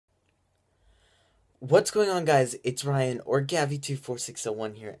What's going on, guys? It's Ryan or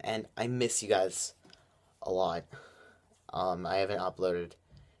Gavi24601 here, and I miss you guys a lot. I haven't uploaded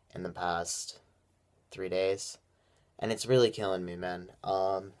in the past 3 days, and it's really killing me, man.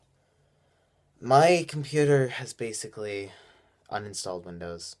 My computer has basically uninstalled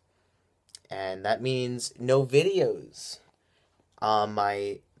Windows, and that means no videos.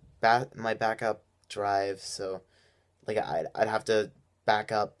 My backup drive, so like I'd have to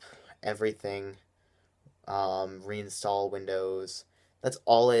back up everything, reinstall Windows. That's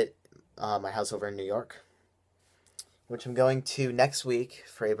all at my house over in New York, which I'm going to next week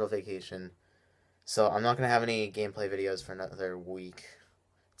for April vacation. So I'm not gonna have any gameplay videos for another week.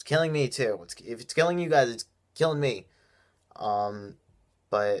 It's killing me too. If it's killing you guys, it's killing me. Um,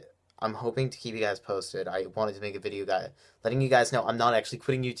 but I'm hoping to keep you guys posted. I wanted to make a video, guy, letting you guys know I'm not actually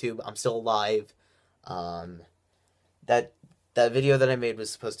quitting YouTube. I'm still alive. Um, that that video that I made was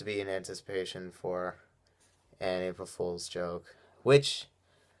supposed to be in anticipation for an April Fool's joke, which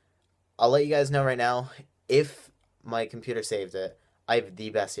I'll let you guys know right now. If my computer saved it, I have the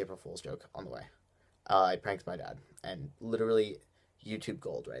best April Fool's joke on the way. I pranked my dad, and literally YouTube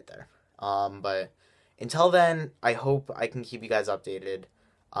gold right there. But until then, I hope I can keep you guys updated.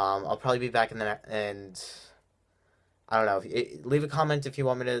 I'll probably be back in and I don't know. Leave a comment if you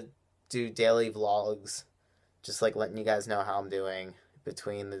want me to do daily vlogs, just like letting you guys know how I'm doing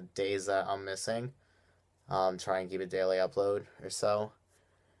between the days that I'm missing. Try and keep a daily upload or so.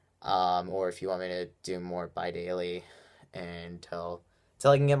 Or if you want me to do more bi-daily until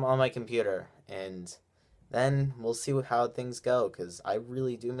I can get them on my computer, and then we'll see how things go, because I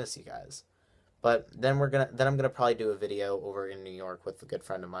really do miss you guys. But then I'm gonna probably do a video over in New York with a good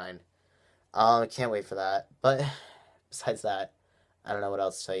friend of mine. I can't wait for that. But besides that, I don't know what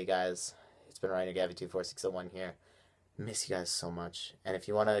else to tell you guys. It's been Ryan Gavy24601 here. Miss you guys so much. And if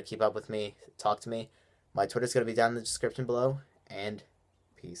you want to keep up with me, talk to me, my Twitter's gonna be down in the description below. And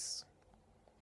peace.